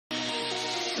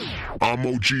I'm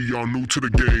OG, y'all new to the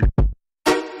game.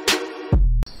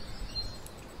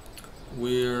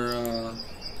 We're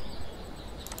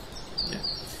yeah.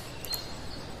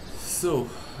 So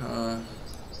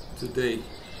today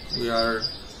we are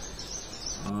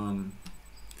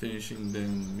finishing the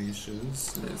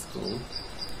missions. Let's go.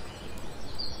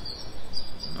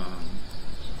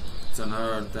 It's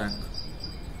another attack.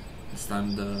 This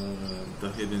time the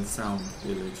hidden sound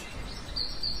village.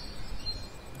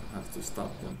 I have to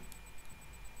stop them.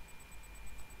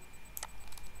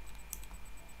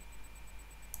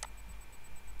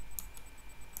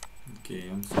 Okay,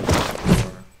 I'm sorry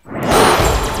for doing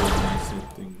my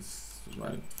settings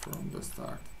right from the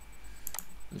start.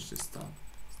 Let's just start.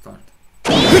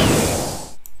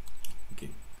 Okay.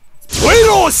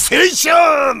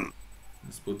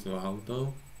 Let's put the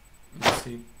auto. Let's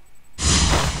see.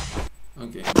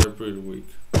 Okay, they're pretty weak.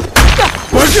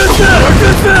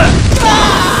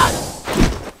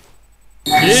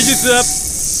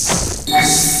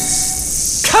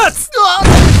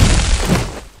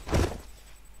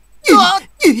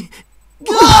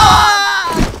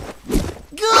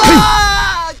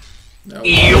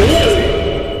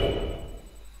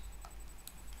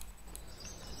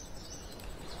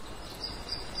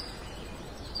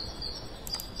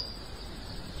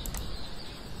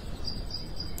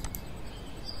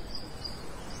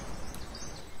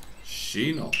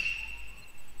 Shino.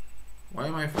 Why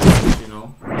am I fighting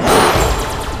Shino?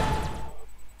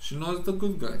 Shino's the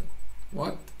good guy.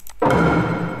 What?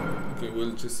 Okay,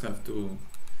 we'll just have to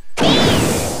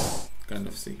kind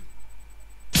of see.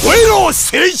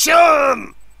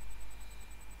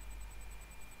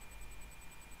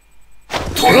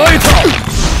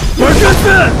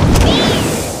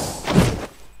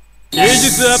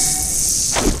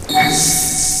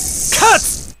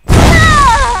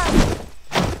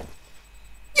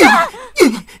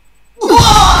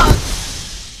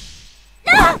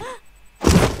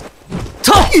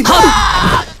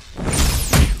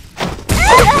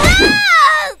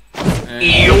 And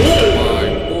my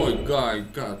boy guy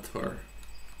got her.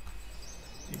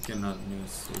 You cannot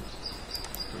miss with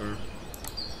her.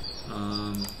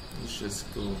 Let's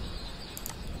just go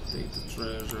take the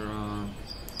treasure on.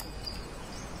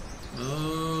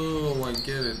 Oh, I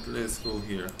get it. Let's go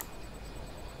here.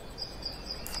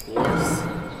 Of course,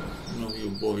 you know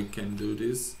your boy can do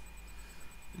this.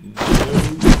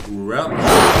 Grab.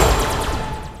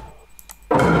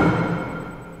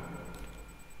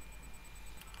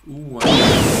 Ooh,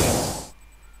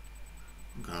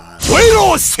 God.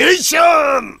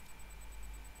 Station!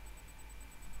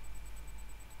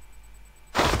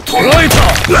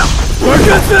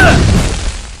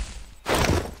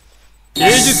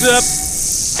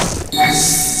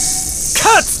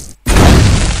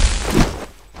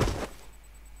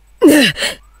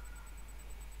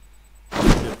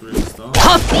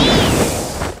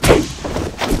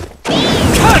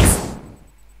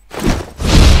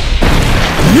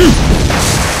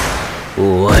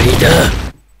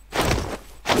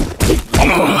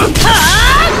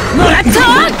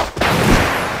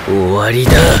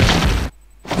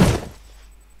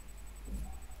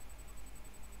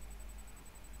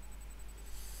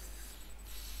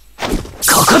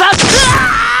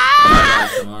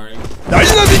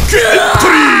 Dynamic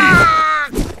entry!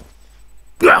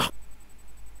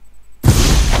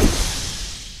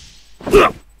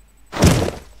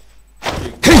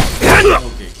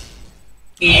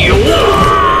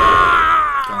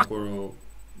 Kankuro,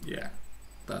 yeah,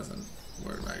 doesn't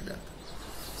work like that.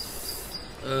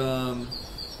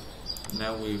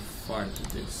 Now we fight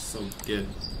this. So get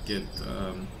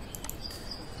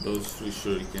those 3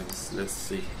 shurikens. Let's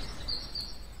see.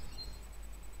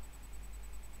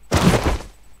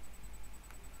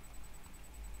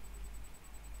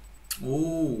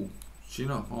 Oh,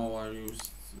 Shino, how are you?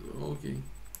 Okay.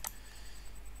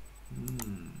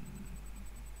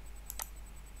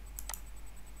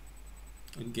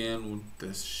 Again with the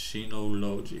Shino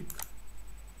logic.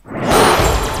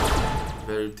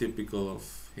 Very typical of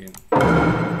him.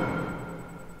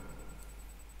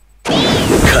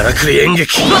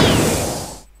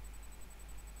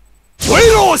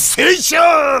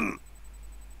 Station!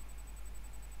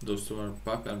 Those two are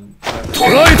Pap and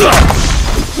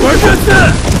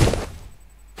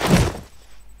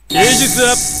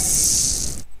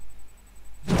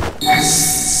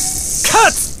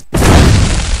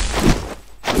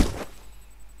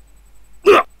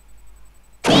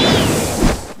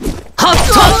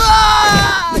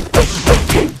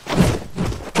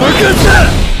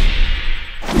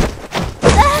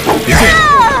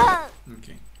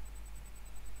okay.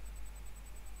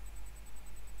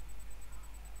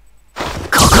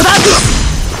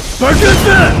 爆発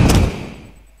だ。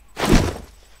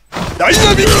ダイ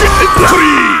ナミックエント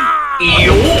リー。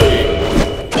よっ。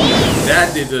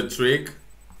 That did the trick.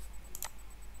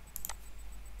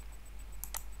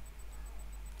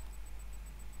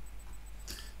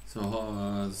 So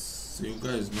as you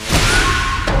guys know,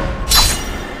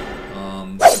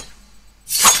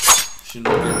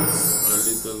 Shino gets a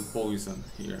little poison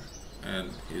here,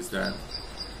 and he's dead,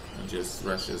 and just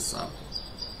rushes up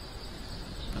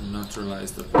and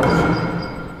neutralize the poison.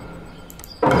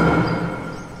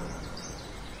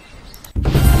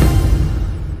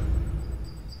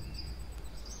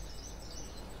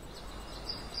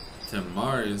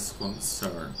 Temari's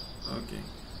concern. Okay.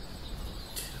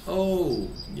 Oh,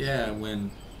 yeah,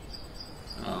 when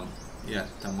yeah,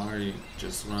 Tamari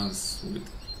just runs with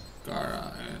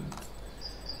Gara and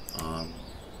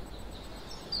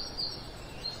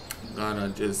Gara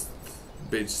just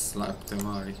bitch slapped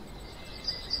Tamari.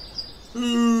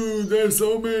 Ooh, there's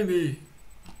so many.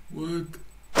 What?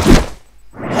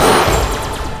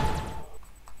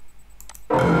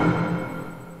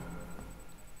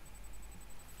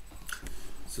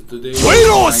 So today we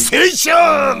might,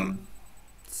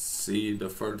 see the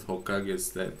third Hokage's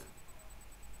dead.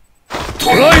 I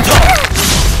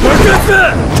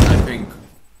think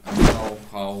I don't know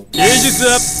how much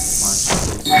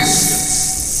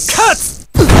cut.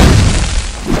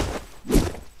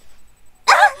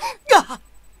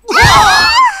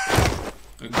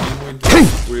 again with the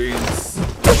screens.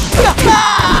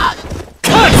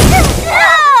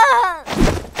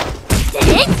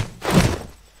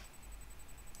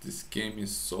 This game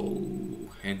is so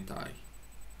hentai.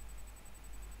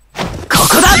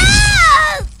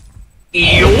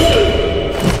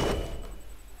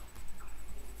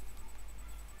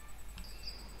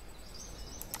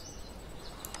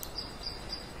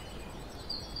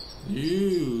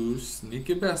 You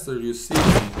sneaky bastard, you see me.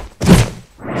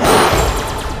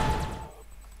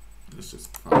 This is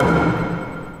fun.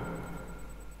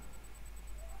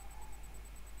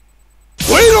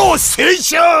 Fuego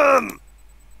Station!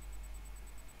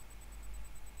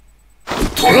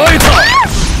 捕らえた！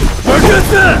爆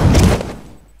発だ！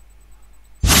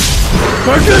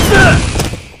爆発だ！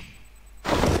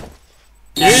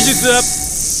芸術アッ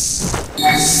プ！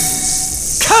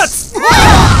カット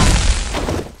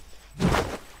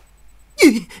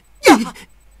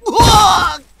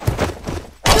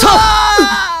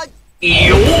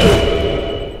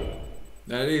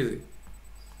！That easy.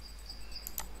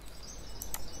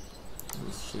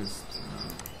 Let's just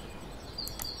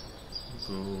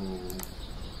go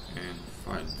and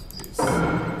fight this.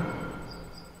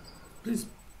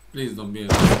 Please don't be a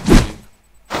mistake.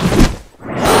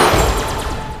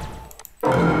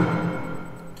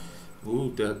 Ooh,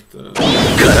 that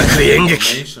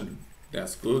animation.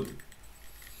 That's good.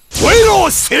 Fuego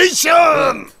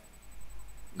Station!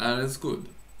 That is good.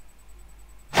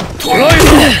 捕らえた！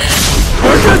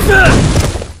爆発だ！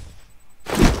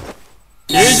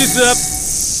芸術アッ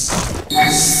プ！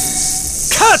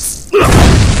カット！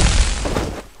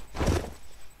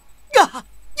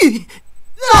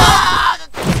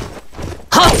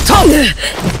ハット！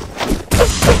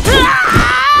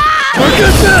爆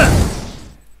発だ！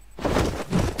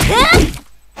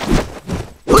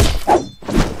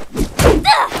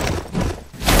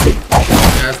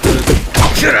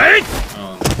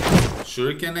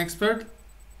 Shuriken expert?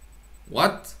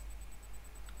 What?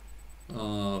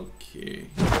 Okay.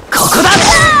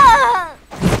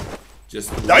 Just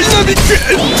dynamic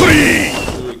entry!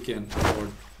 Shuriken or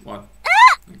what?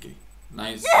 Okay.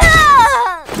 Nice.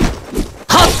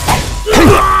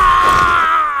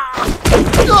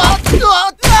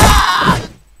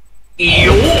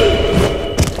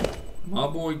 My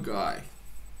boy guy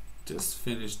just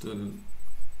finished the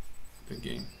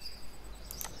game.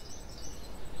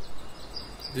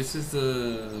 This is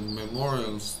the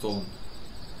memorial stone.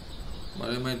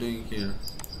 What am I doing here?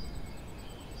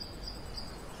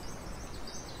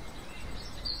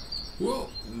 Whoa!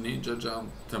 Ninja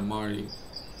jump, Tamari.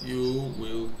 You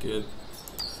will get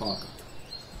fucked.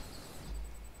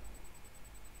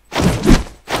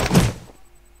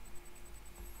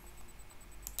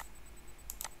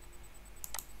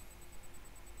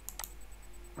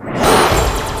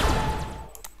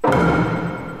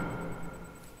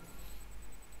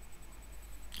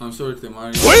 I'm sorry,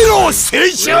 Temari.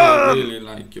 I really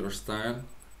like your style,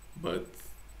 but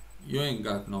you ain't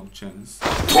got no chance.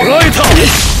 Cut!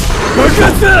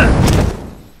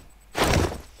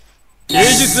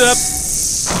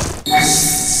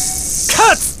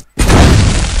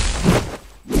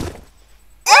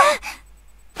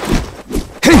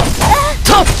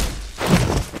 Top!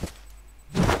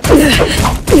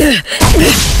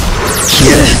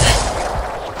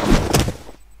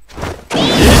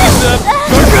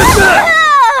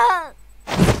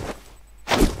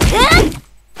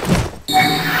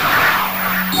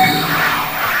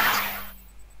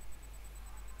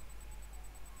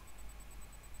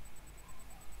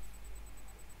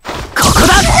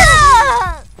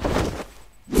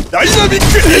 ナミッ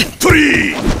クエント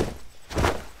リー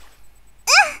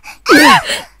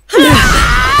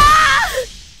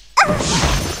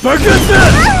爆発だ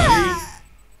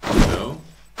No.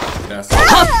 That's all.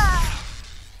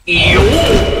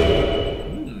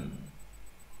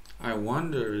 I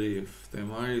wonder if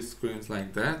Temari screams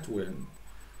like that when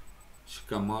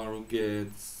Shikamaru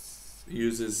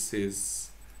uses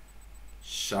his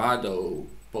shadow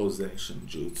possession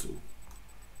jutsu.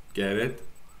 Get it?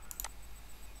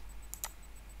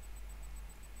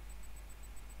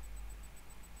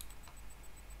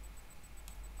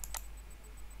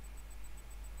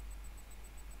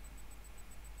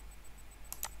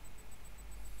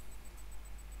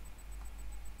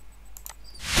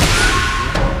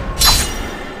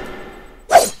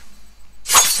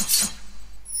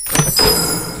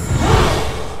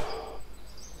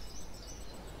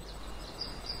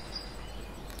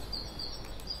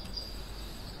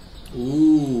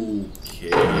 Okay.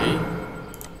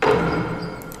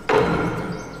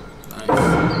 Nice.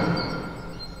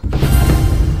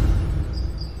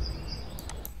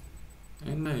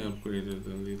 And I upgraded a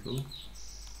little.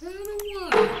 I don't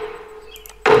want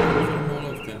from all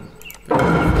of them.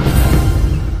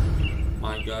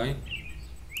 My guy.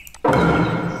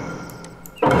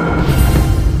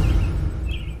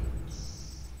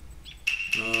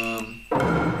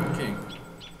 Okay.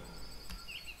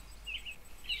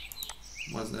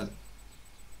 What's that?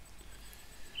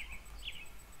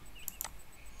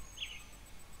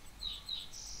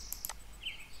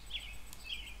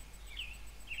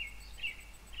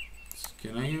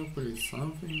 Can I upgrade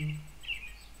something?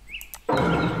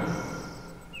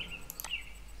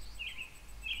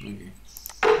 Okay.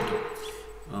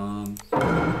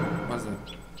 What's that?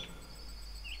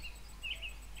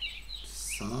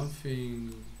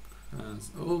 Something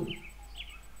has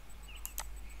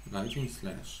lightning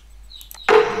slash.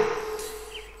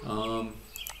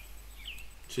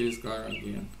 Chase Gara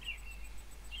again.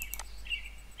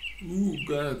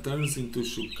 Gara turns into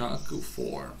Shukaku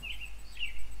form.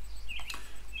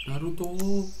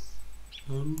 Naruto.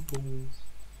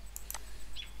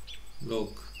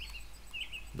 Look,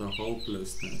 the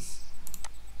hopelessness.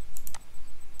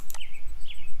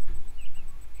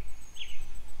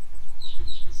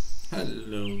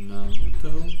 Hello,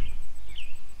 Naruto.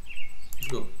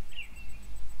 Go.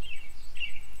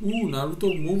 Naruto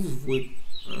moves with.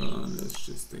 Let's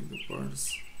just take the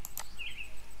parts.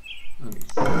 Okay.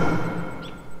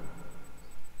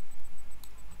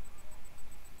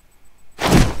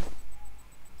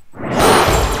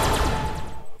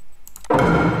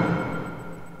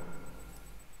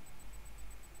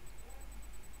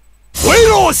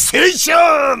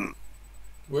 Station!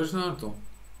 Where's Naruto?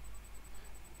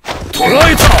 捕ら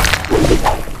えた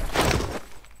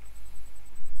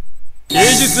芸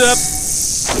術アッ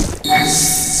プ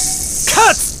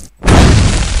カツ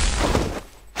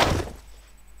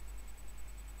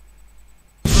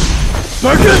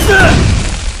爆発だ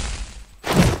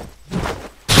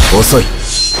遅い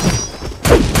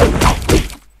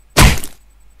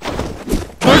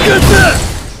爆発だ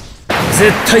絶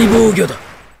対防御だ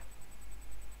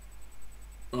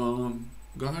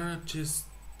Gara just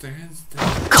stands there.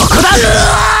 ここだ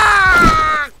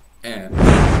And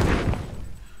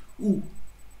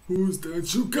who's that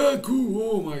Shukaku?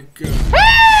 Oh my god.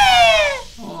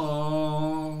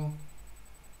 Oh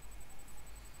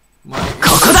my god. こ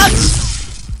こだ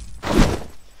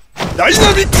ダイ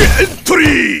ナミックエント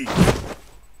リー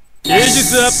芸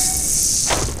術アッ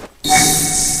プ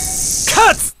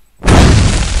カツ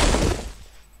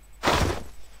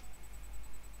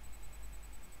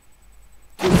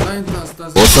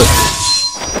遅い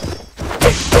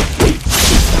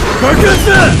爆発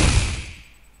だ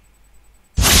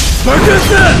爆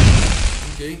発だ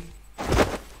Okay.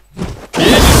 芸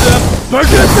術だ爆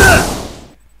発だ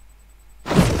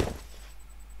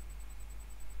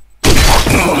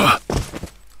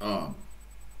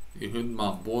You hit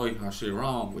my boy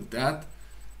Hashirama with that.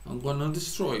 I'm gonna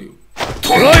destroy you.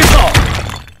 捕らえた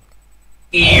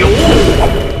いいよ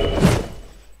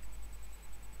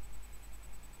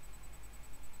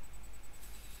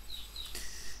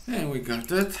And we got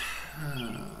that.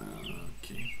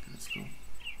 Okay, let's go.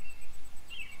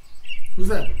 Who's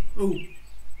that? Oh,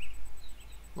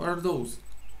 what are those?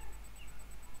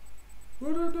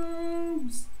 What are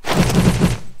those?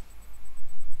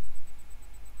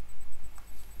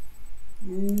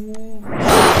 Ooh,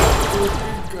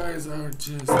 these guys are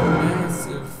just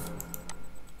massive.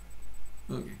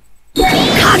 Okay.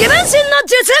 影分身の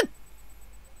術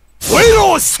フェ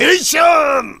ローステーショ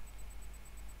ン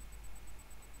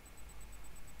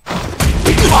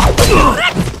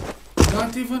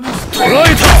Not even a 捕ら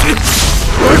えた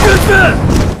爆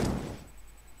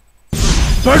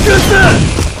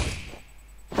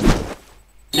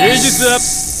芸術アッ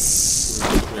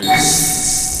プ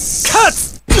勝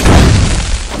つ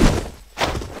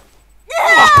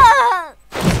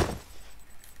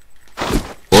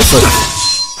遅い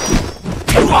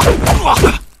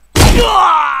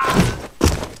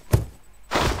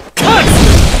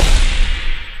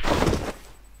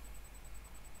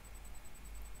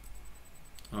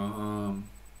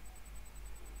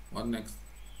What next?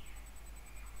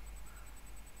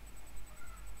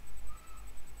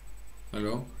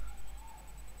 Hello?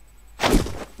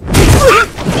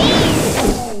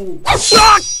 Oh.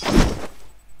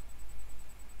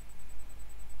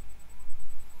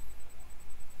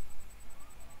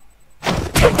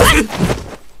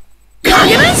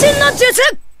 影分身の術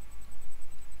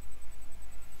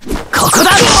ここだ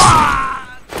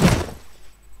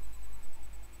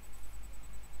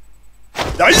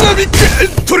ダイナミックエ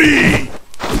ントリー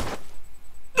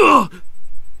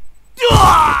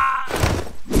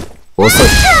遅い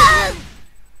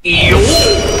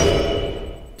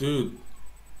Dude,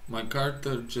 my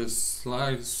character just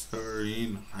slices her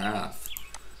in half.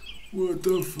 What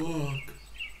the fuck?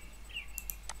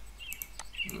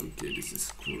 Okay, this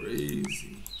is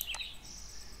crazy.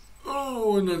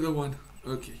 Oh, another one.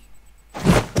 Okay.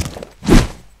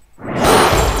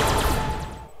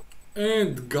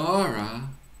 And Gara.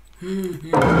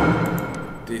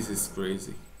 This is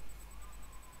crazy.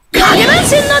 影分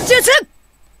身の術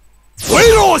燃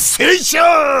えろ青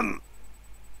春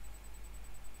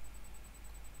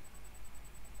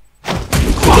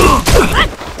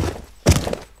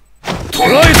捕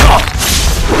らえた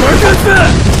爆発だ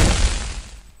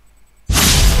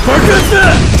爆発だ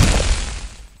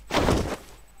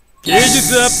芸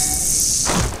術アッ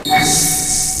プ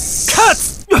勝つ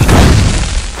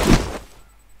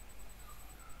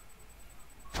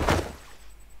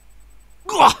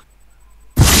うわっ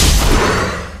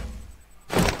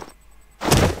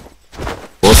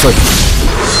遅い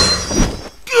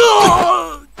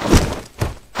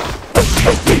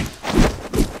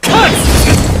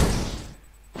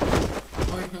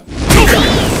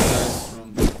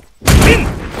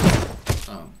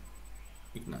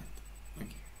Ignite.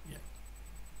 Okay, yeah.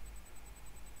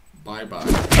 Bye bye.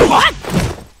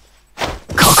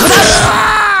 ここだ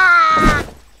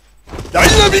ダイ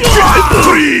ナミックエン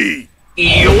トリー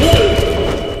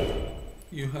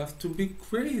You have to be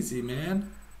crazy,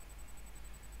 man.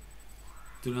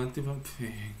 Do not even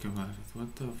think about it.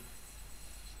 What the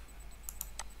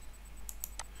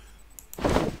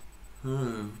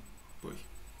oh boy.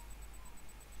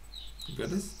 You got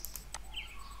this?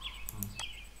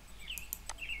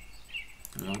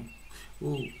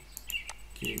 Oh.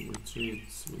 Okay,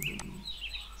 retreats with them.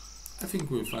 I think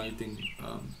we're fighting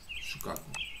Shukaku.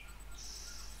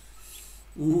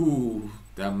 Ooh,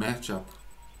 that matchup.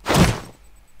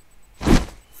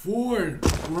 4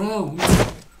 rounds.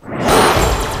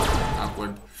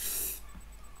 Awkward.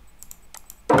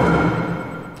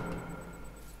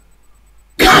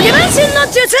 影分身の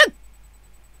術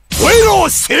燃えろ青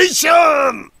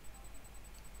春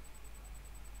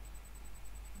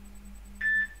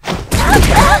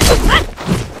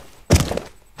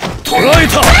捕らえ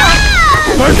た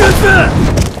爆発だ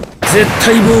絶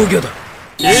対防御だ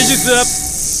芸術アッ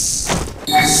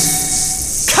プ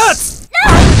勝つ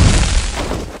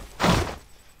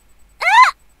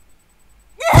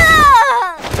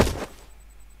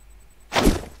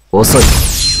遅い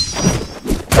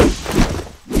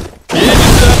芸術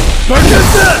アップ爆発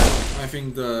だ I think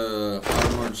the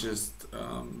armor just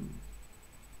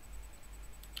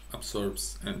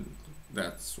absorbs, and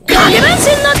that's why 影分身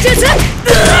の術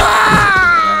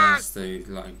I stay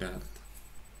like that.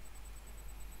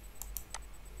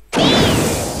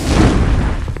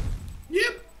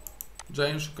 Yep,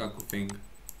 giant Shukaku thing.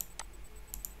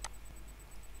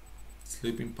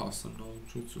 Sleeping possum no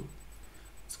jutsu.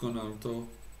 Let's go Naruto.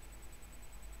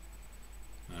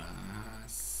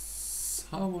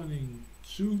 Summoning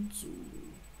jutsu.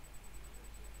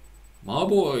 My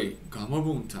boy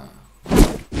Gamabunta.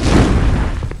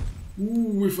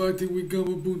 Ooh, we're fighting with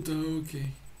Gamabunta,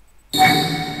 okay.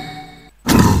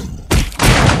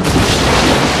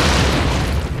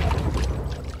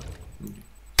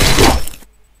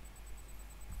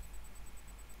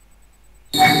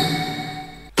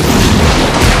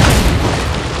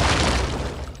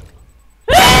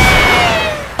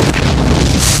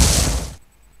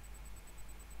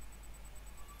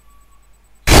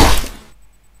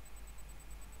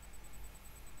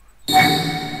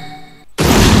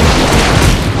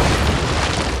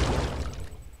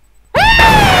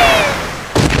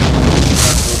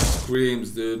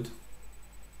 Screams, dude.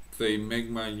 they make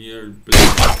my ear bleed.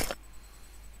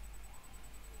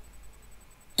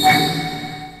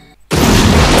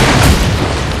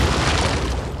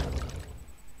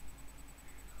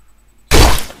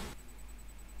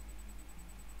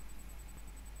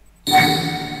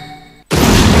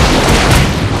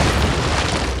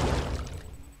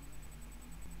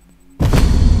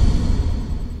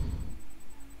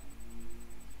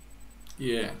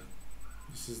 Yeah,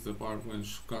 this is the part when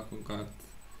Shukaku got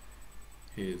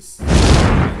his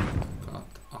hand cut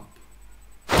up.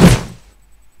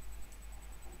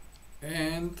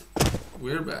 And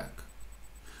we're back.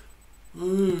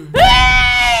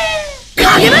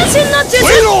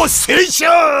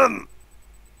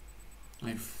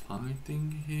 I'm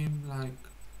fighting him like...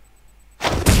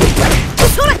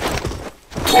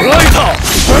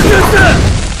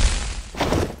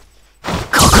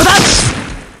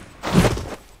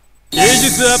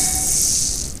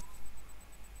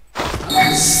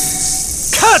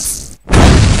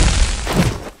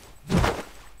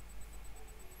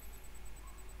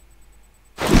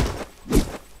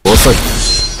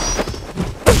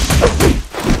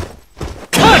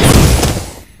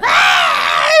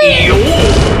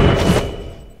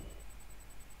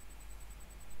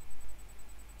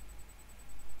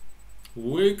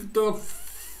 Wake the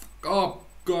f up,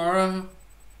 Gara.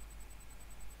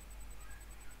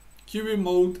 QB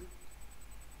mode.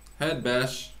 Head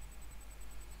bash.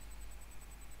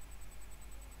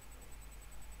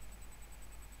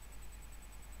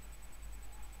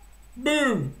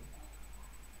 Boom!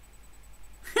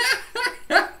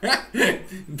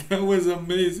 That was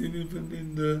amazing, even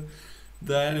in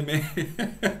the anime.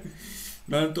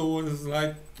 Naruto was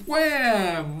like,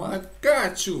 wham! I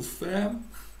got you, fam!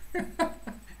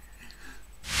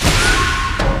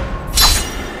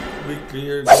 We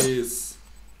cleared this.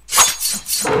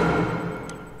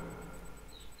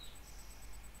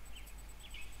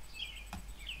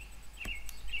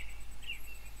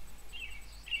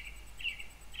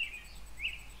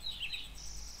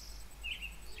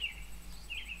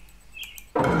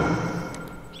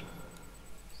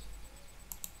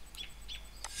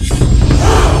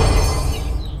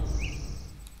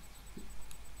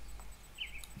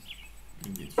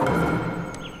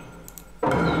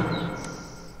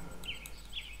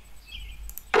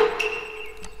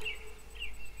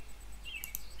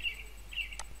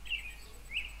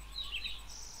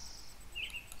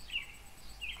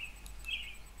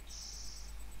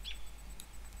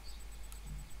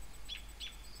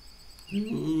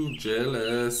 Ooh,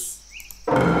 jealous.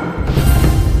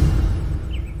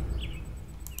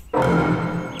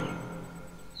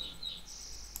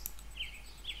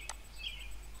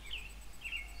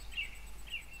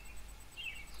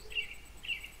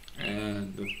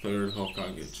 And the third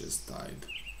Hokage just died.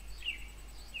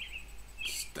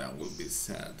 That would be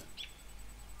sad.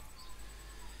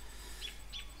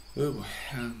 Oh boy.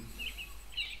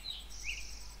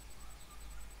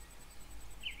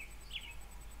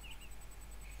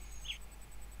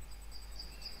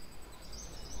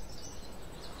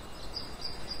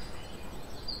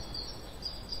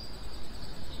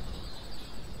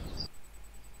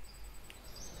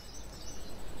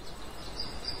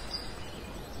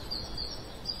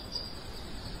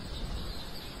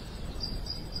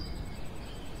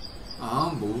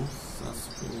 Ambos,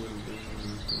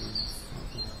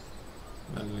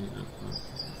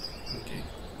 okay.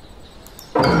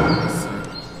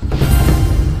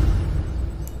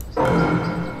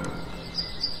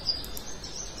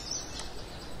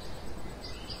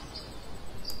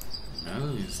 Well,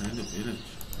 inside the village.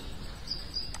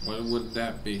 What would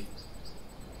that be?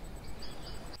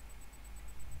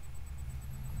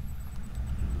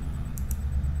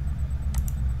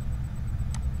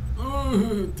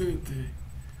 Oh,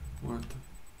 what?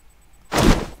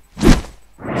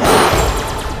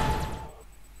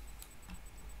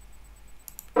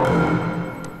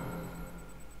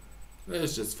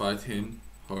 Let's just fight him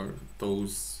or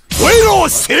those.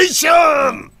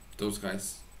 Those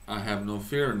guys. I have no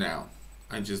fear now.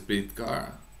 I just beat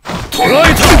Gara.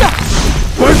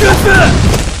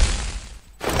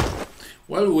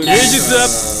 Well, with little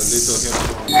help from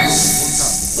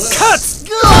Cut!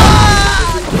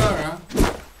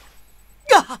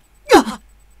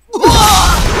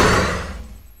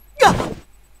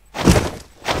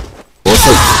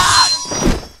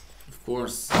 Of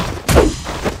course,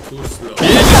 too slow.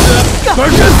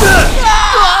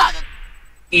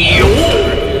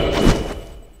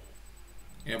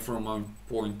 Yeah, from my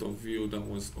point of view, that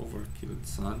was overkill,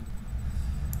 son.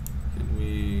 Can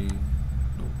we?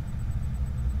 No.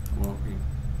 Well,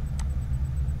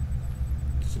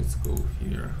 let's go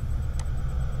here.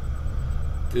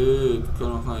 Dude,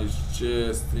 Konoha is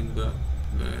just in the...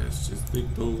 Let's just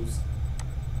take those.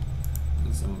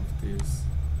 And some of these.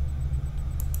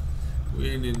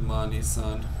 We need money,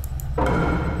 son.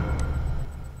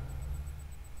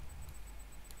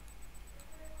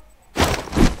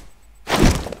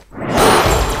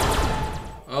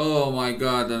 Oh my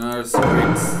god, another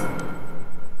springs.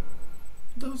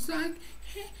 Those like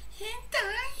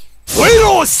hentai.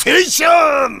 Fuego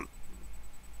Station!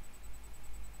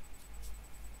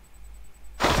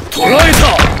 捕らえた！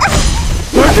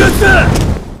爆発だ！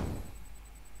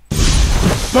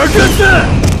爆発だ！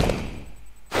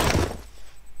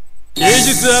芸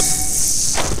術アッ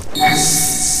プ！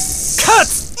カ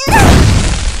ツ！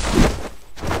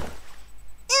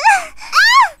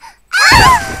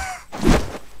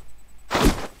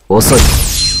遅い。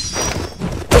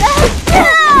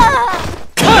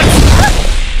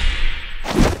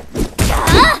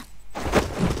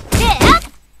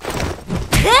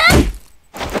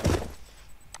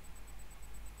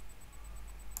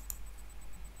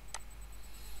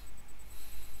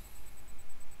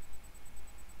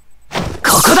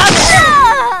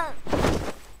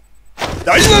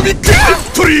ダイナミックエン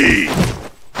トリー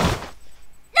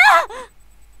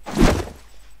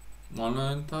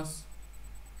Mana entas?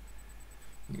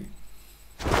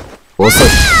 遅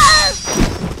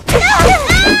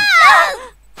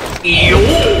いよ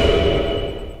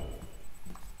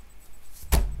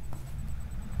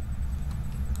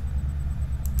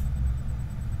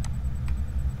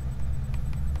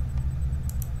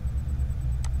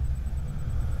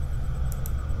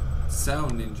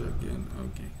Sound ninja again,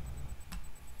 okay.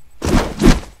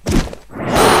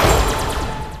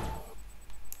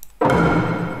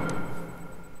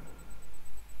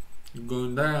 You're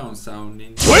going down, Sound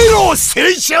Ninja. Fuego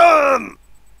Station!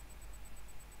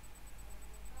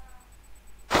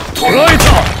 捕らえた！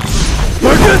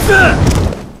爆発だ！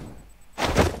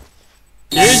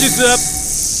芸術アッ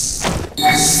プ！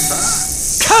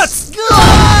カツ！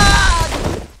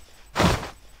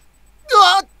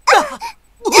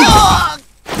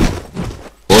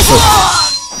遅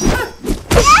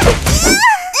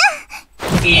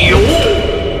いよ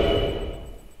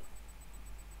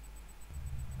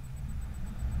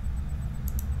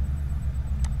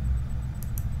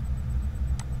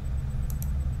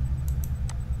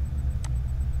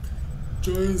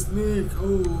Join snake,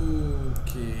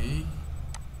 okay.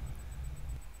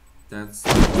 That's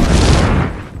why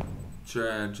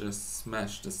Jared just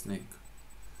smashed the snake.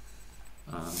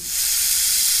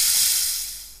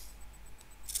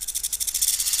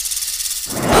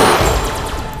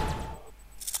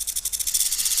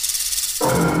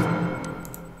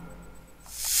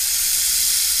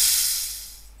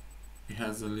 He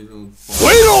has a little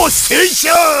Fuego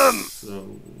Station! so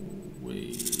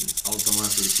we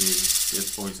automatically get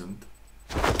poisoned.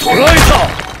 捕らえた！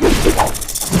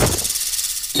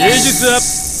芸術アッ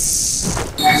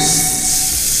プ！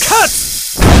カ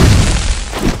ツ！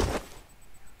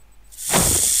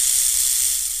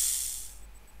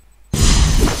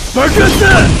爆発だ！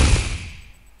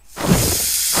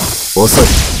遅い。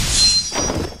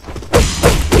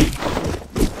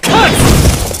カツ！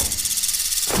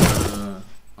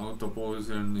 Auto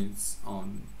poison is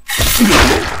on.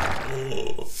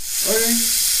 Okay,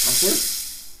 of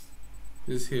course.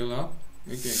 Just heal up.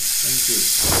 Okay, thank you.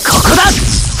 ここだ！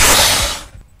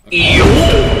いいよ！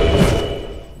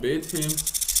 Bait him.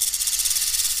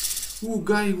 Ooh,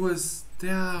 guy was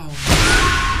down.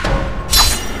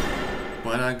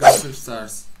 But I got 2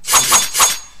 stars.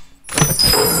 Okay.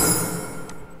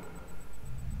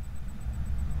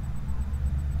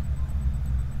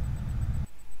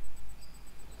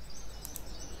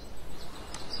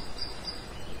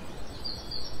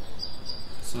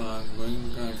 So I'm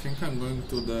going, I think I'm going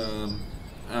to the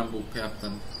Ambu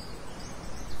Captain.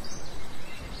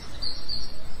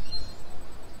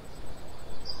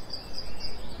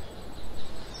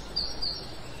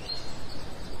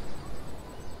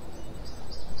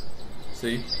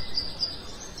 See?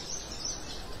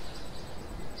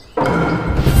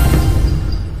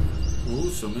 Ooh,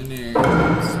 so many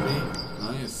XP.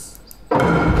 Nice.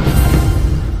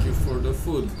 Thank you for the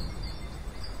food.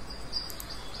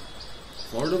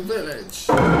 For the village.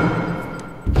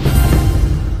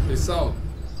 Peace out.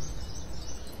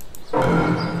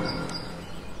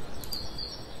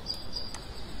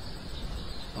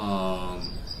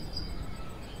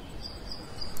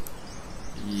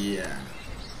 Yeah.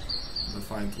 The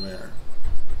fight where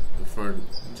the third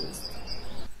just.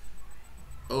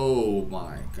 Oh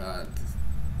my god.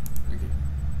 Okay.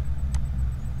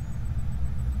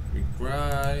 We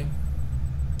cry.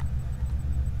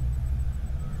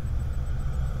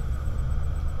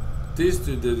 these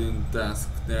two didn't ask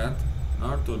that.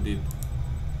 Naruto did.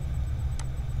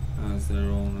 Has their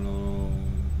own low.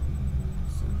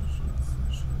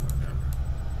 Whatever.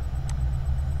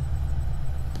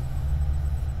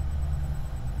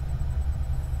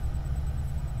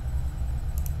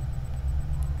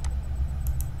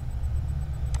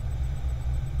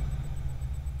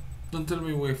 Don't tell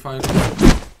me we fight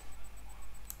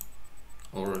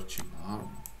Orochimaru.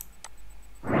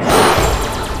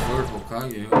 Third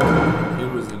Hokage. He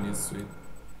was in his suite.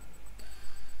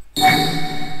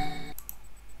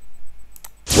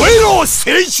 Fuego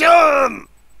Station!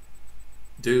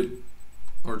 Dude,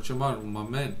 Orochimaru, my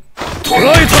man.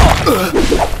 捉えた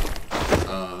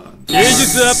芸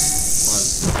術アッ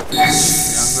What? Younger?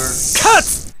 プ勝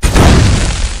つ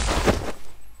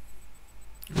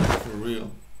For real.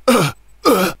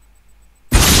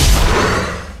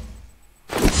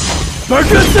 爆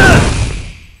発だ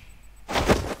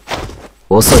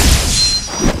遅い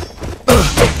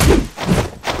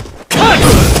勝つ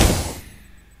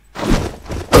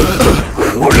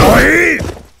こらえ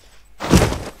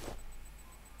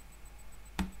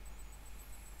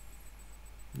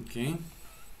Okay.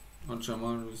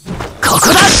 Orochimaru's. ここ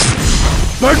だ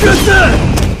爆発だ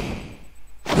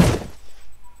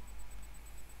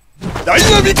ダイ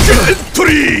ナミックエント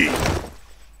リー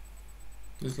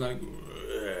It's like.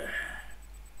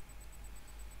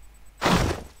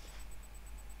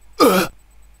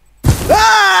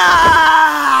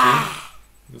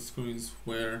 The screens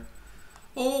where.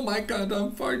 Oh my god,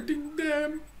 I'm fighting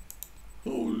them!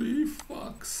 Holy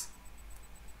fucks.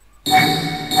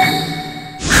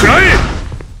 食らえ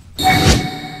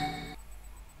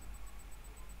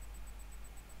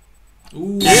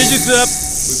Ooh, 芸術アッ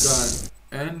we got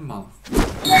Enma. プ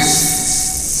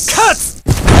勝つ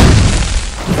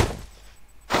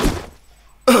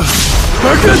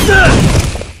爆発だ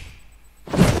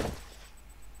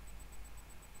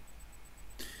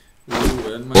Ooh,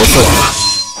 Enma. 遅い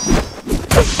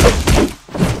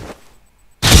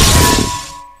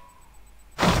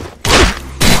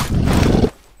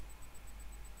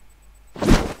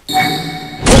北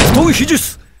東秘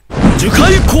術樹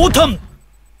海降誕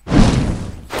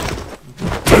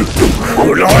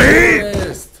ほらえ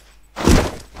Best.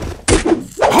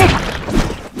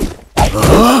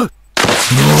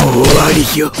 もう終わり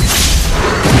よ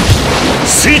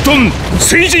水遁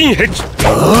水神壁もう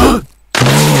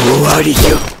終わりよ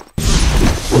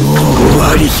もう終わ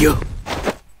りよ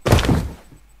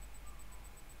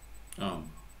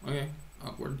Okay,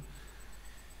 awkward.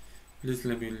 Please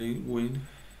let me win.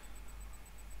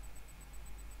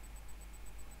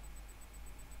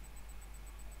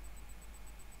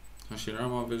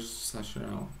 Hashirama versus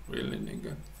Hashirama. Really,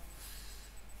 nigga.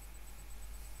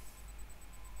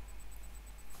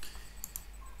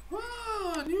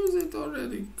 Wow, use it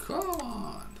already. Come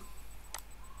on.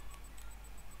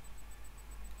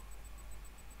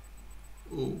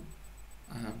 Ooh,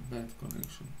 I have bad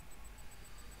connection.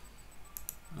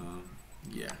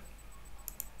 Yeah.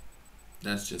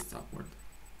 That's just awkward.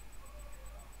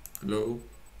 Hello?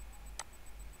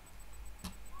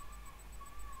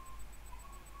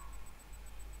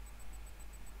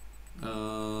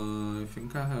 I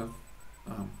think I have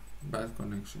bad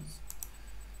connections.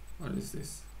 What is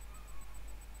this?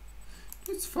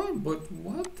 It's fine, but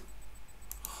what?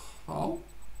 How?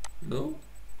 No?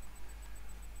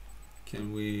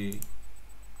 Can we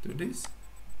do this?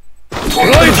 捕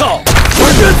らえた爆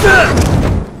発だ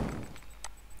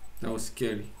That was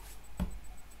scary.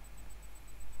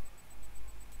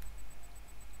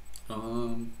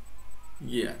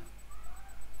 Yeah.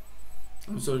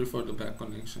 I'm sorry for the bad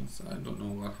connections. I don't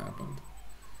know what happened.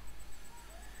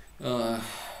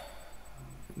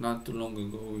 Not too long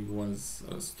ago it was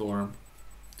a storm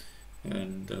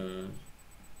and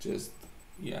just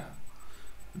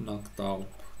knocked out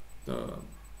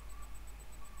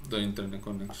the internet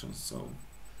connection, so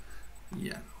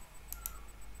yeah.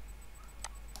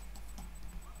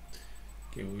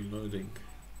 Okay, we're loading.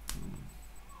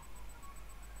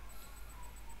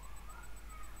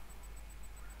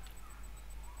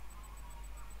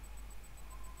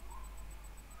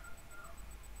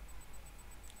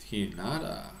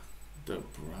 Hinata, the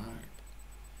bride.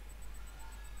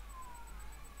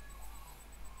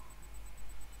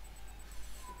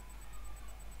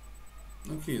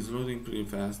 Okay, it's loading pretty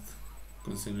fast,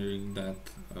 considering that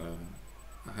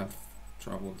I have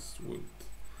troubles with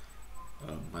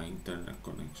my internet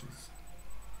connections.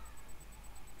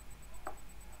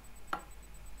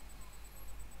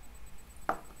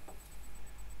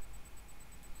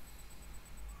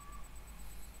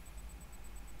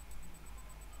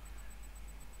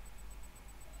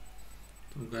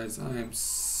 So guys, I am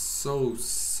so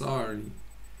sorry.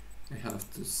 I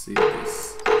have to see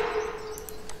this.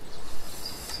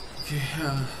 Okay,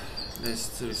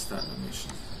 let's restart the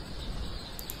mission.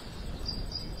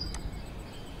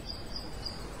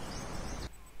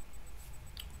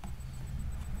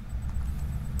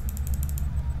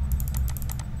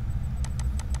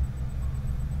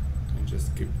 And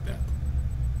just skip that.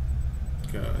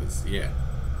 Because, yeah.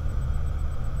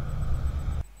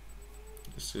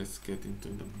 Let's just get into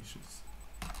the missions.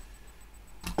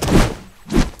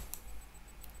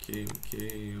 Okay.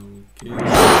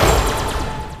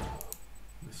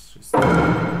 Let's just...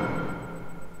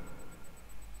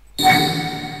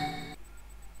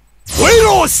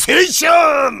 Fuego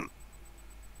Station!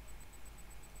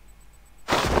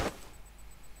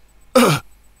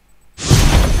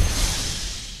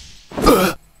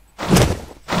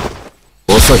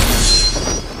 Osai.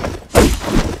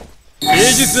 芸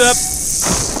術アップ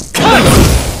カッ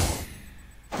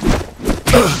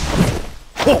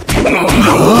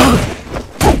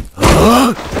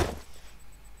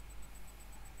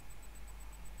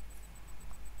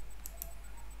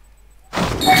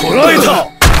捕らえた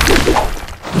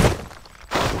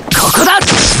ここだ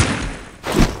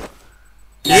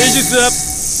芸術アッ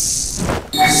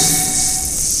プ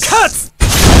カツ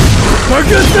爆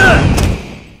発だ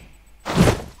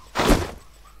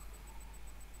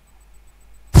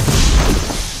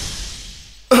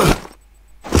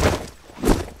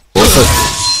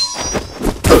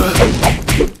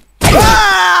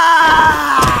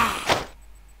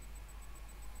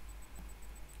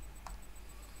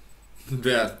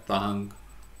That tongue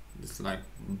is like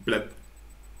blip.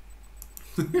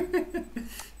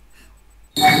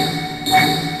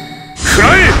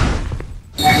 Cry!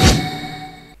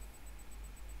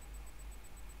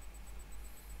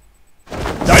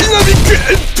 Dynamic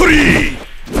entry!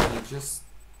 Just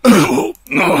No.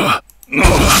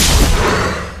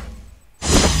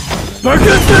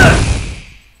 Bakata!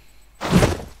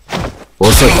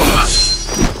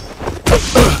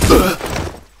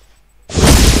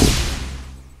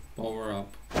 power up.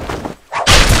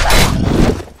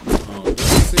 Oh, let's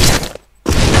see.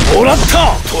 もらっ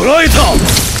た捕らえた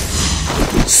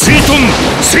水遁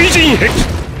水神壁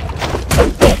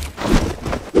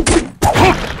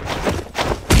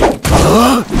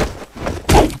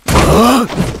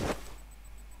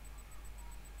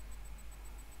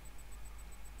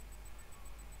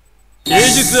芸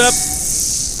術アッ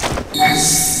プ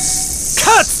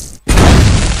カツ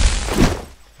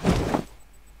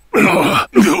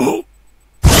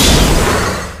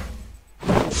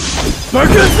爆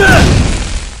発だ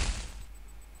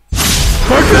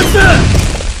爆発だ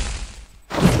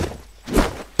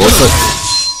遅い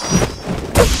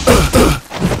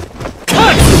カ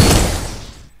ッ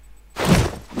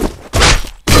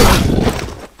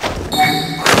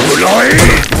こらえ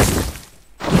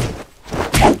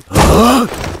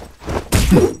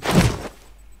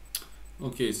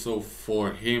Okay, so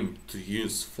for him to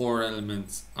use 4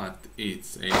 elements at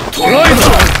its age, you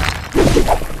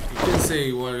can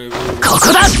say whatever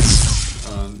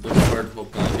the third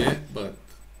Hokage, but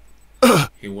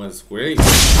he was great.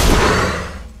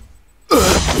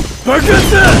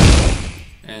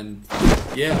 And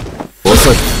yeah, a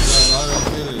lot of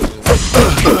villages.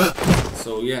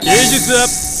 So yeah.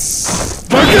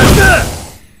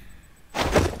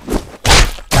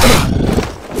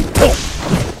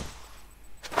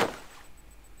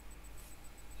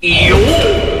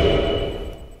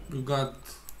 You got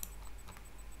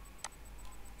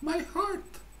my heart.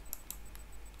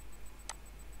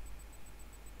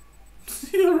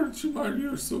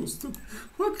 You're so stupid.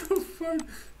 What the fuck?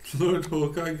 Lord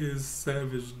Hokage is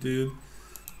savage, dude.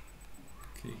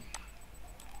 Okay.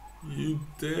 You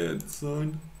dead,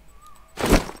 son.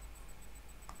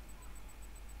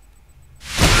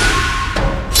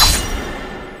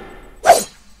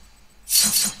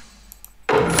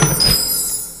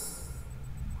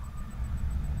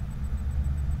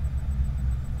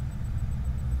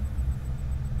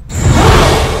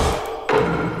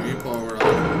 Power up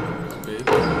a bit.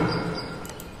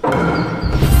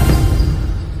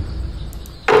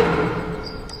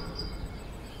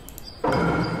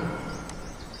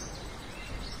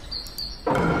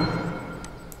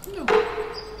 No.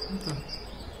 Okay.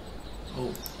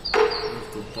 Oh, I have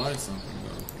to buy something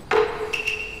though.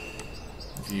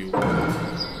 If you want.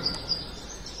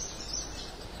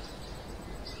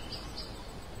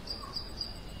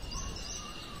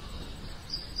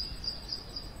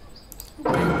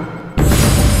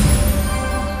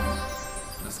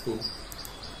 Cool.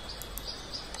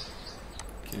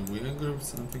 Can we agree with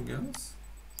something else?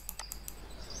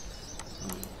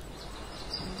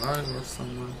 A guy or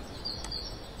someone?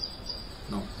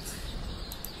 No.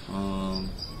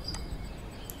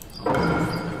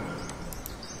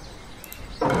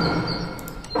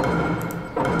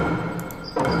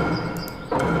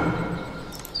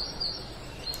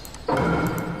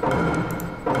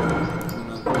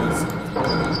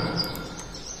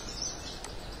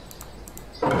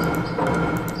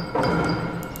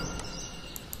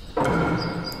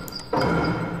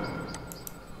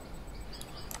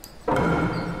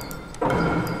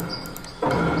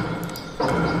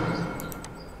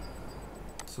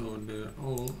 So they're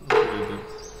all upgraded.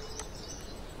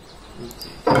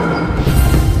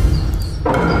 Okay.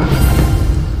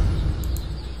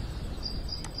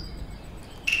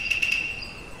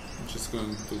 I'm just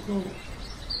going to go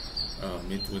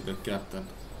meet with the captain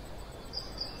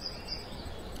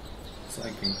so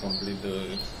I can complete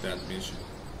that mission.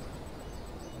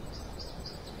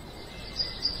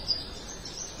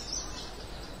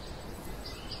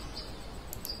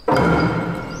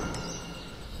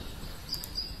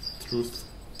 Truth.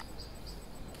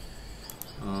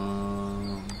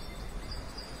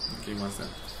 Okay, what's that?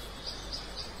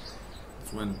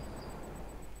 It's when.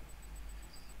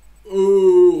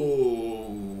 Oh,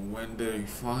 when they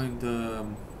find the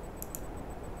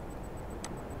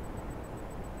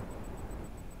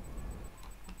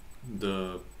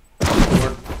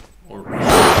port or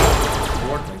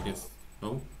port, I guess.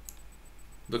 No,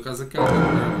 the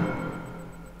Kazakhstan.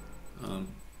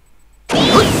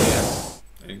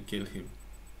 And kill him.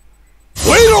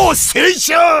 Fuego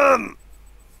Station!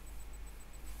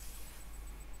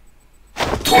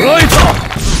 捕らえた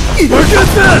爆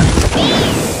発だ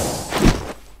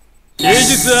芸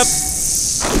術アップ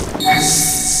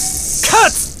カッ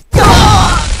ツ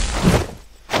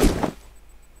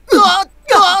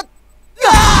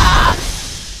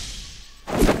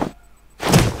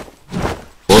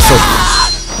遅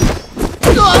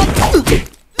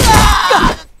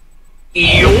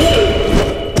いよっ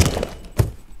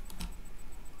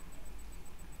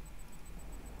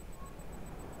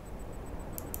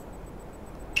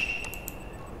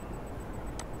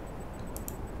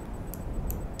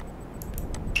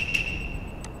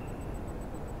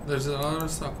There's a lot of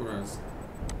Sakuras.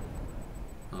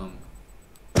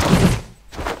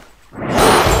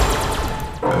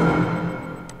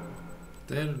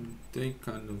 They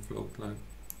kind of look like.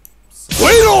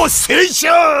 Fuego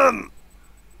Station!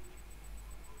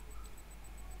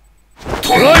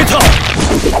 捕らえた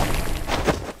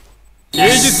芸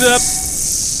術アッ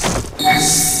プカ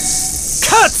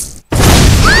ッツ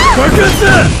爆発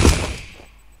だ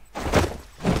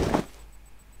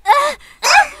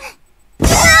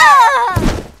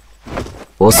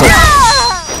遅い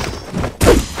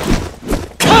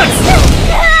カッツ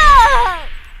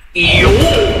いいよ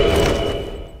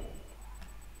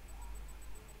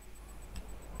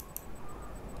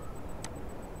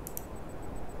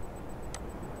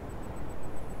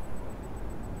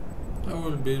I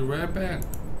will be right back.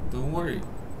 Don't worry.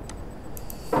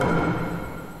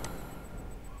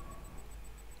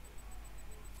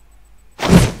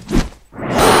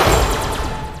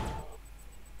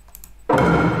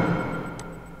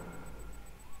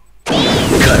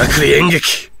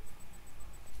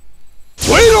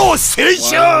 Fuego Why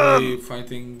Station! are we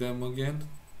fighting them again?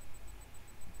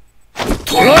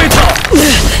 捕らえた爆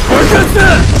発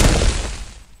だ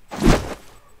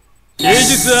芸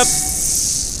術アップ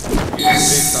Okay, it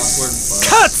takes upward, but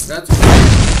Cut! that's okay.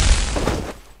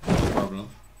 No problem.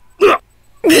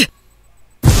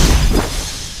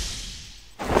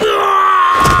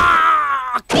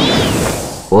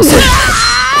 遅い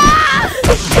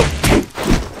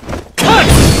カッ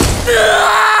ツ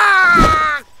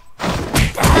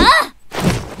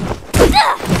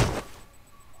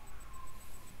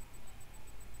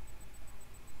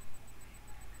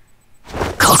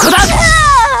ここだ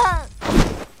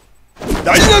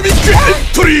ダイナミックエン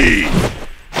トリー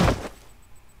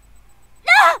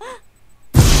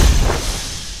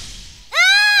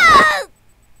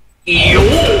いいよ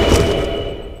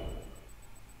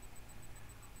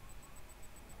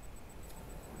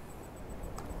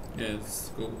Yeah, let's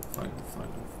go fight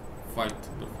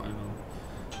the final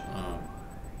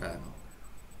battle.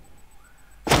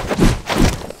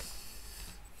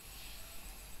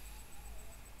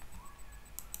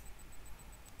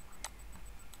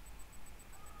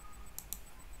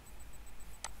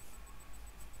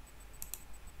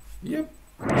 Yep.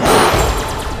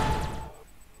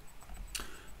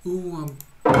 Ooh,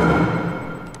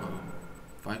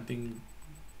 fighting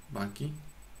Baki.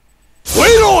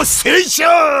 Fuego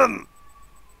Station!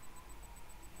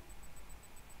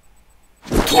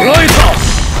 捕らえた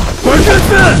爆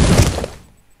発だ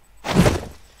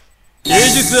芸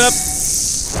術アップ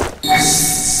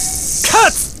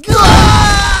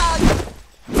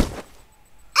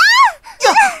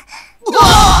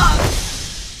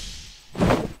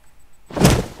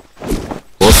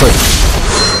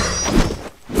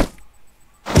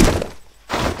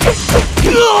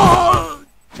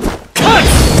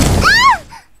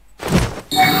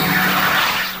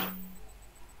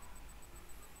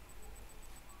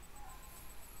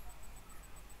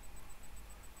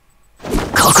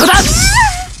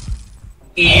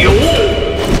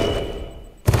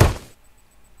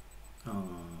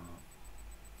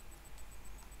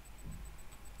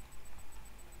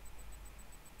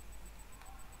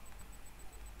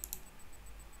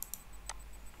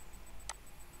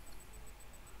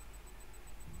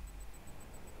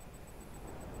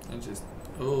just...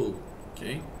 Oh,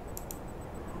 okay.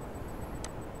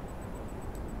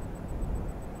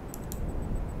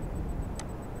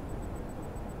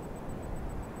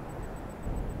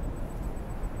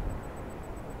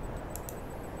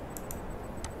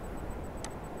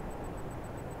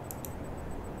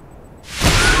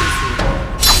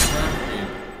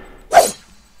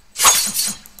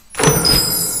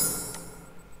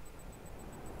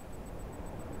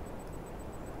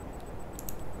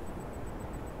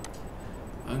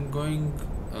 I'm going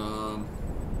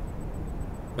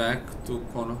back to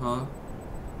Konoha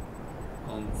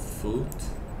on foot.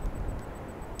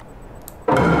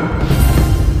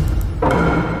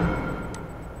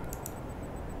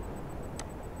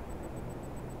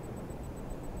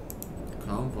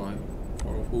 Convoy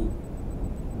for who?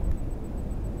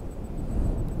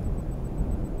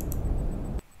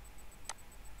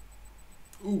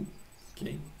 Ooh,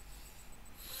 okay.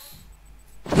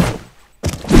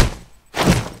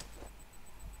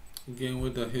 Again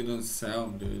with the hidden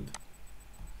sound, dude.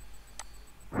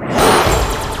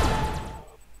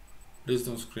 Please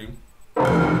don't scream.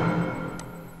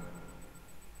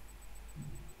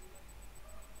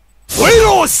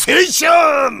 Fuego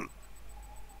Station!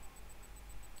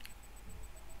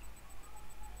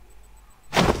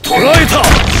 捕らえた！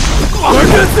爆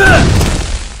発！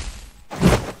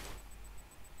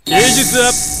芸術ア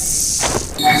ッ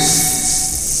プ！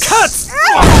カッ！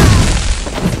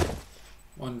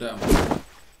 One down.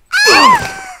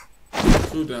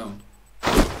 Two down.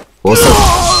 遅い。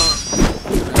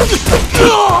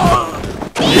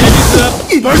芸術アッ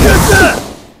プ！爆発！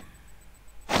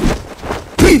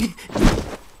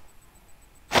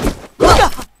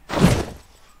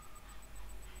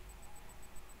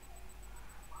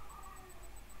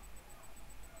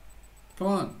 Come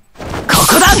on. こ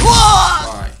こだ！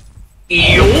 Why? い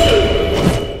いよ！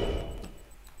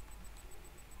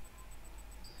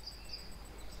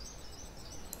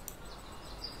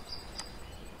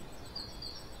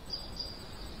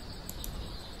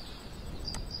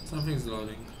 Something's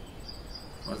loading.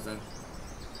 What's that?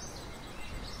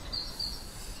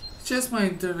 It's just my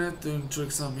internet doing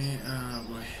tricks on me. Oh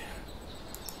boy.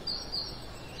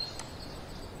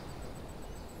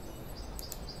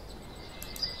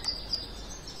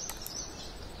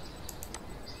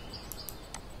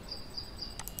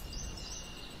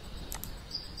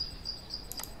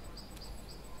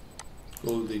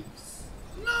 Goldings.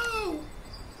 No!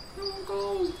 I want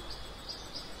gold!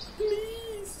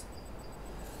 Please!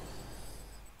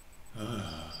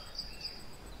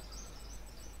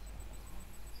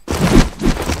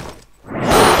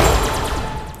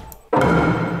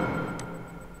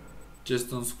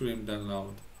 Just don't scream that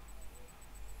loud.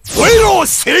 Fuego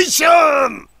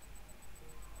Station!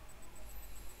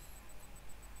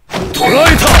 捕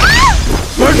らえた！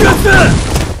爆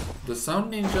発！ The Sound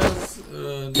Ninjas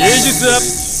芸術アッ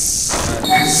プ！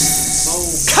 so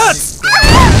カッ！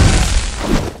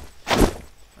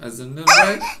 as in the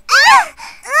right.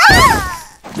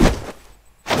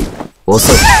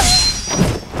 遅い。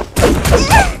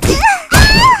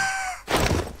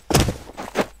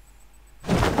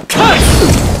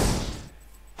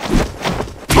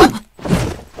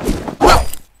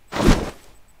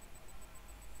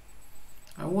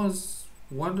 I was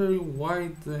wondering why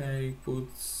they put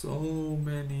so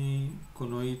many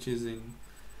kunoichis in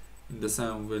the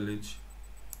Sound Village.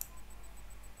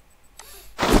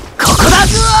 ここだ！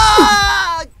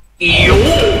いいよ！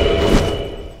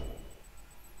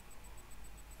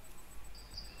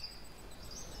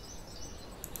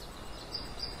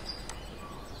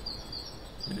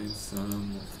 And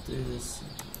some of this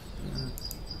and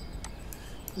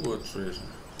that. What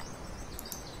treasure?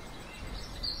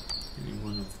 Any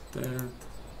one of that.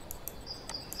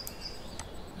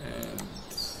 And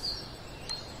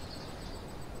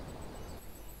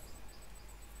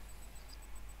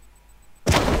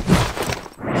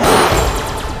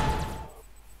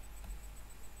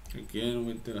again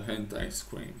with the hentai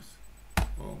screams.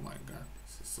 Oh my god,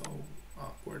 this is so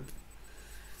awkward.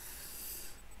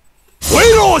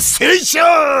 Fuego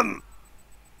Station!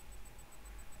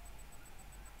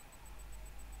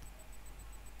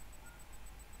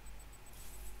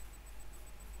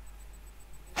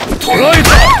 捕らえた！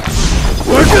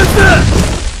爆発！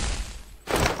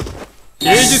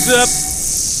芸術アッ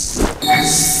プ！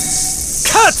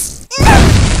カッ！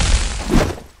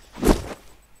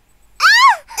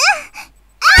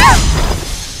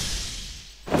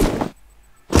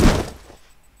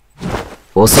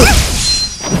 遅い。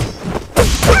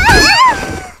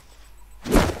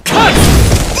カッ！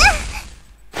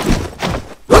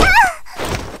 こ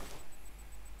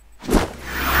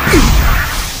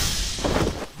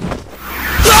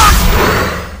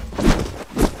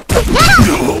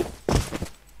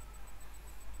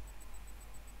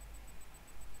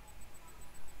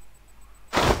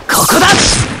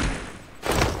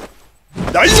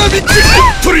ダイナミックビク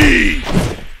トリー。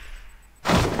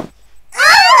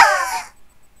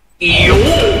よー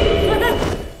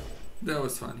That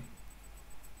was funny.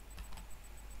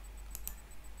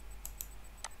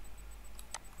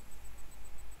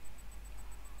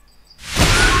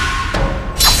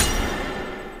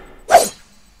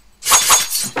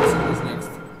 What's next?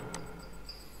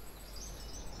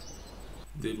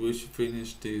 Did we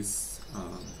finish these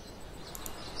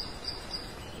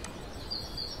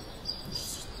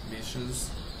missions?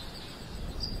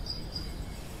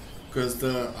 Because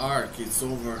the arc is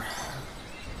over,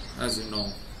 as you know.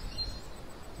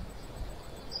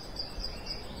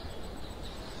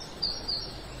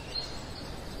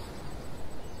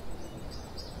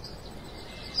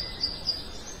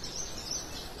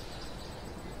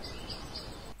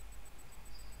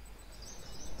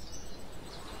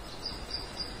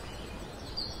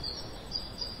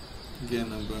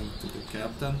 Again, I'm going to the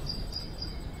captain,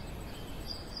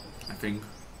 I think,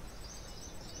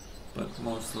 but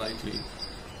most likely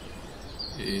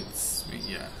it's me.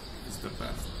 Yeah, it's the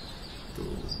path to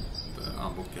the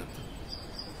Ambo captain.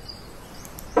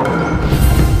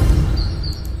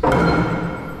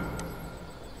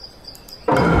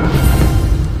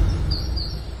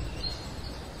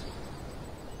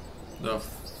 The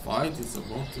fight is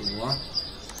about to what?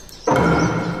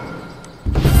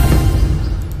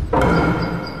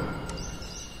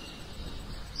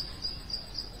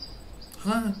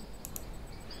 Huh?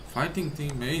 Fighting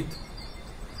teammate?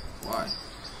 Why?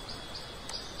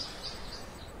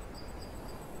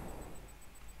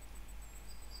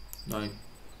 Like,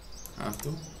 have to?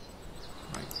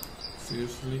 Like,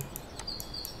 seriously?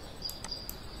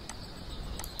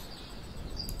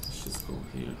 Let's just go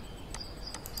here.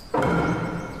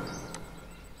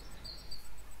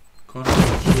 Corner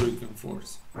Shuriken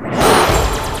Force.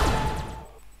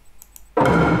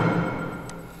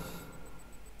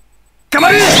 Come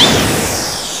on!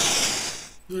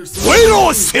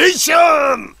 Whale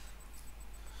Station!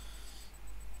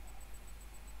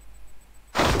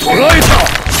 捕らえた！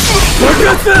爆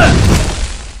発だ！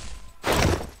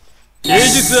芸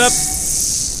術アッ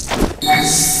プ！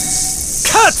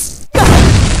勝つ！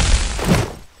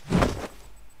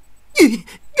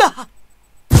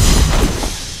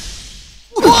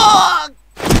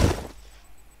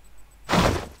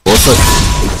遅い。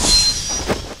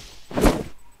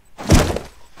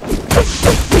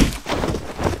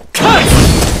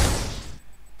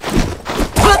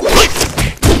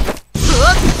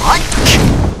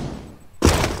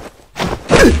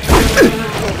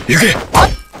行け！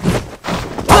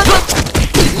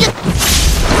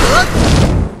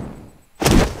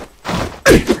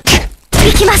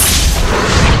行きます。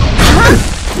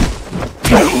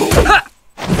ここだ。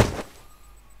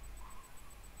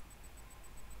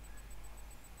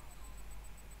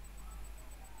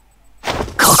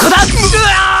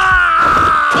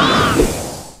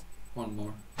One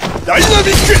more. ダイナ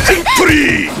ミックエント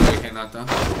リー。 Sorry, Hinata.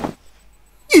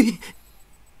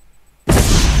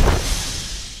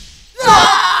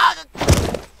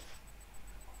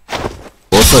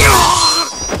遅い。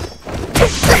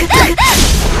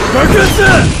爆発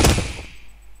だ！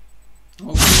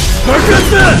 Okay. 爆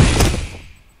発だ！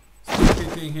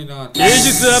 Stop hitting Hinata. 芸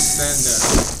術アッ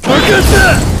Stand プ！爆発だ！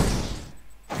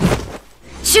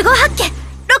守護発見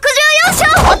64勝。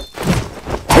はっ。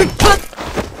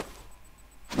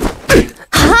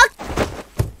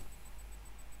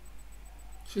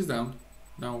 She's down.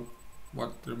 Now,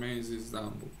 what remains is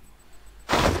Zambu.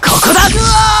 ここだ。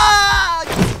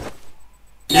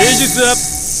芸術アッ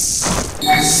プ！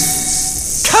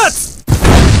勝つ！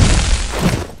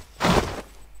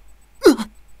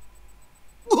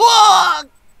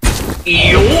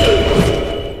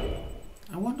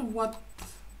 I wonder what.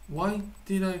 Why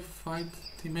did I fight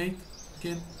teammate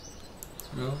again?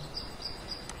 Well,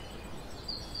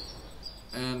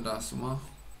 and Asuma.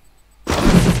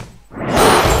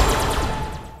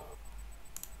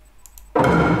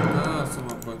 Not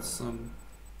Asuma, but some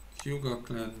Hyuga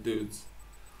clan dudes.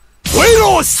 ウェ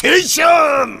ローステーシ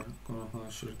ョン！ Konoha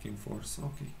Shuriken Force.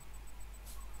 Okay.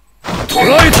 捕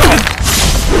らえた！爆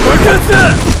発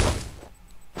だ！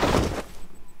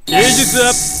芸術ア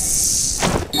ッ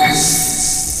プ！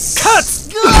勝つ！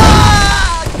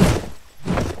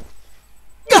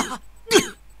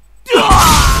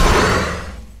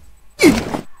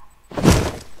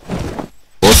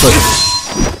遅い。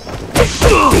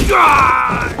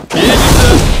芸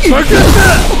術爆発だ！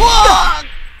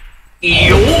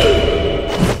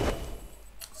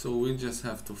 So we just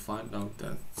have to find out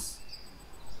that.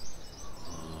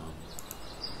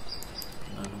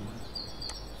 I don't know.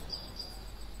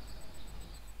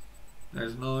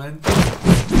 There's no end.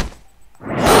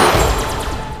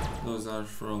 Those are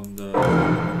from the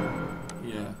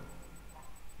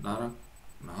Nara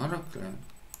clan.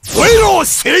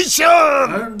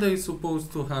 Aren't they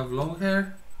supposed to have long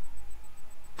hair?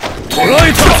 More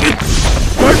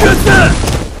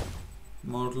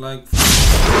like the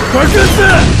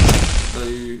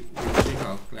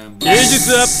Uchiha clan. They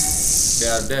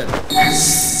are dead.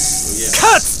 So yeah.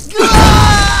 Cut!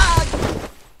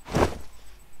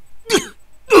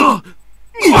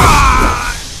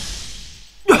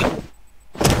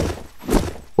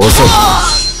 遅い。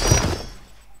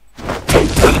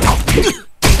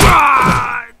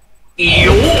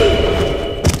よっ。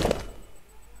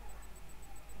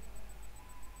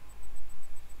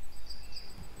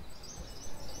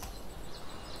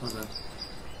 What's that?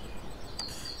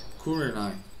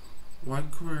 Kurenai. Why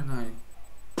Kurenai?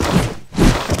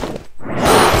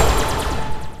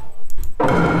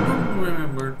 I don't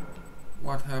remember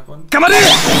what happened. Come on in!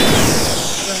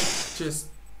 Like just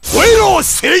we will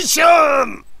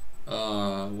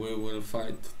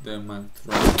fight them at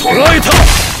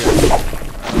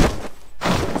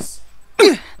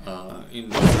in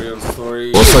the real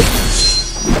story. I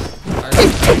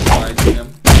don't fight them.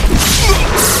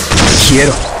 消え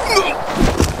ろ。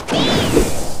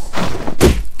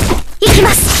行き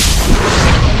ます。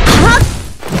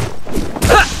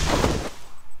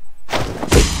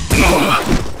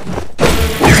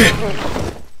行け。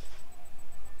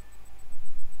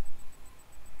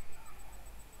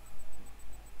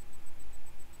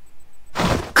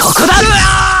ここだ。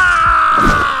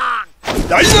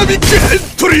ダイナミックエン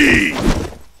トリー。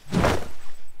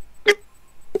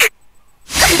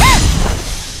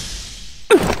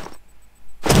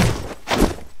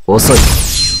遅い。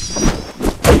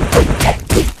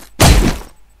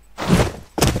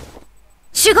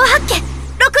守護発見64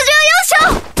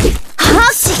勝。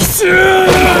はし。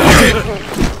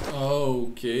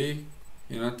Okay,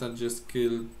 Hinata just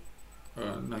killed,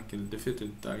 not killed,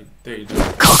 defeated Data.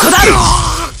 ここだ。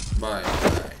 Bye.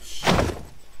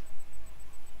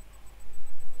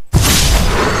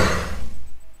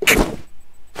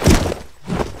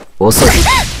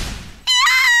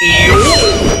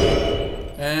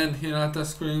 And Hinata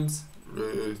screams.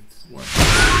 What?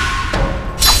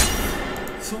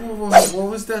 So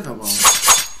what was that about?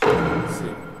 Let's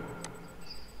see.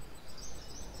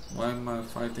 Why am I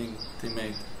fighting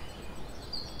teammate?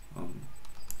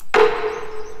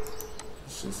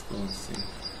 Let's just go and see.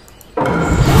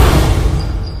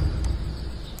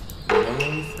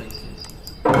 No, thank you.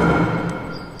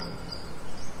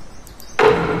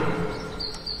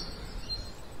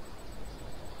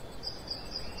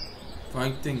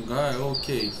 Fighting guy,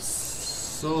 okay.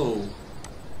 So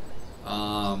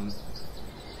I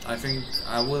think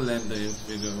I will end the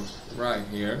video right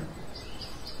here.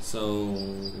 So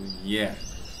yeah,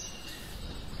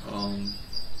 I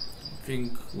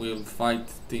think we'll fight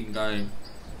Thing Guy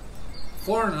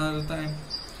for another time.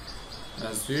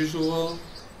 As usual,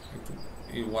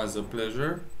 it was a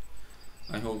pleasure.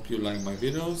 I hope you like my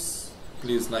videos.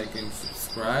 Please like and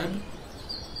subscribe,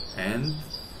 and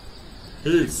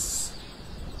peace.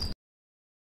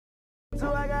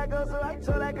 So I gotta go, so I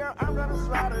told that girl I'm gonna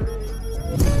slaughter it.